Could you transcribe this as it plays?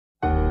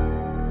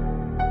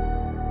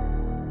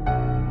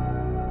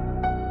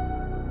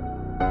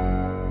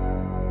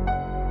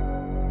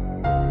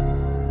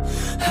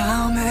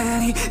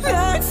many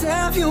nights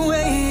have you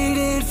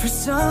waited for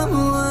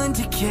someone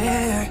to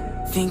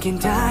care? Thinking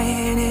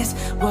dying is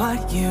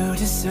what you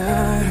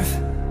deserve.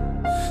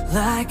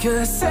 Like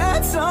a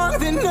sad song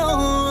that no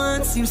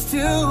one seems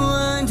to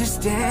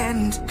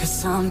understand. Cause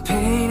some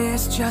pain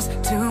is just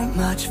too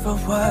much for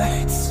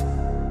words.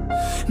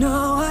 No,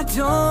 I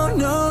don't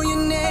know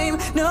your name,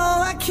 no,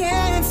 I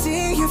can't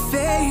see your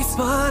face,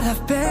 but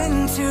I've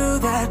been to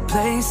that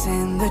place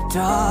in the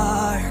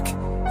dark.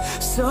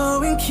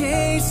 So in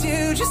case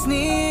you just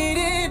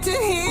needed to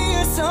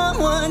hear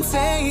someone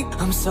say,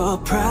 I'm so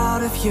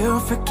proud of you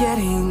for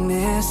getting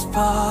this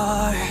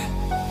far.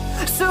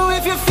 So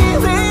if you're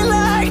feeling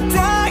like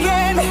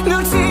dying,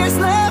 no tears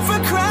left for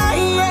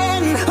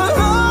crying,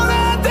 alone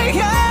at the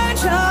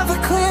edge of a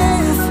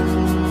cliff.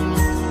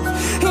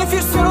 If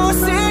you're so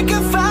sick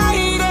of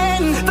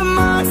fighting the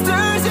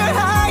monsters you're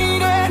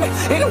hiding,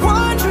 and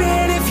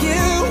wondering if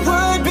you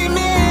would be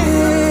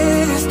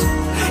missed,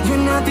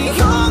 you're not the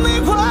only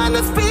one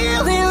that's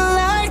feeling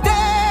like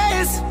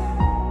this.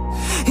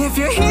 If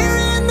you're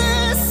hearing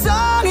this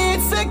song,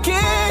 it's a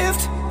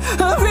gift,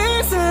 a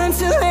reason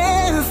to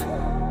live.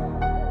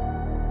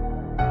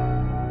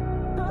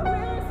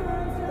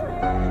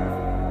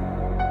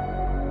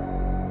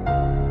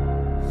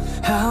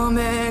 How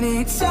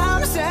many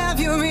times have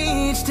you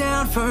reached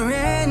out for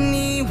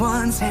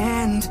anyone's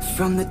hand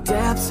from the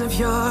depths of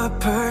your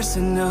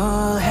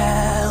personal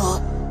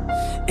hell,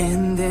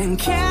 and then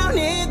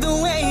counted the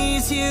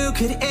ways you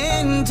could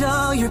end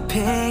all your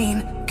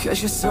pain?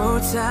 Cause you're so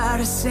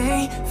tired of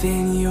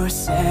saving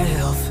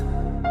yourself.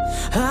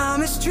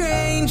 I'm a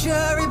stranger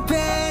at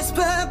best,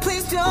 but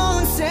please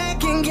don't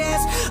second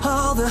guess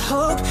all the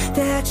hope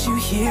that you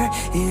hear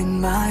in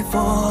my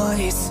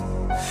voice.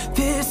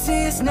 This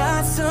is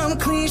not some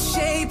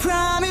cliche,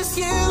 promise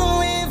you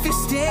if you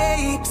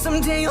stay,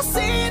 someday you'll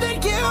see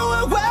that you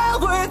were well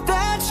worth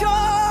that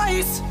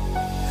choice.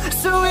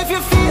 So if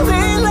you're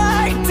feeling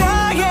like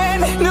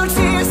dying, no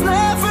tears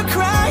left for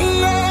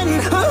crying,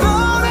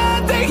 alone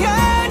at the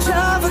edge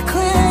of a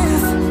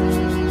cliff.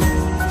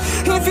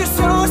 If you're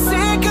so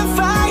sick of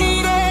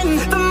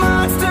fighting the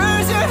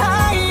monsters you're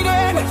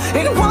hiding,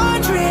 and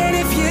wondering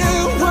if you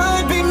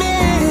would be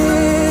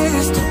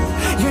missed,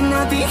 you're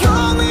not the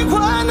only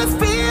one that's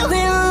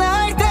feeling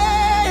like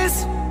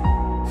this.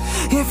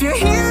 If you're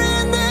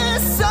hearing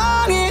this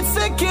song, it's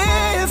a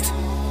gift.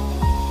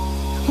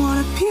 What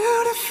a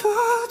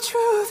beautiful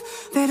truth,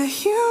 that a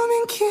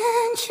human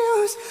can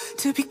choose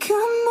to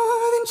become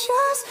more than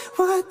just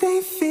what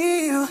they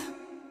feel.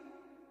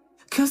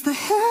 Cause the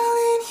hell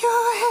in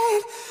your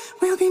head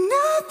will be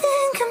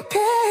nothing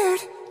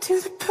compared to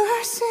the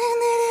person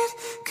that it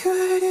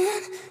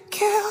couldn't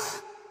kill.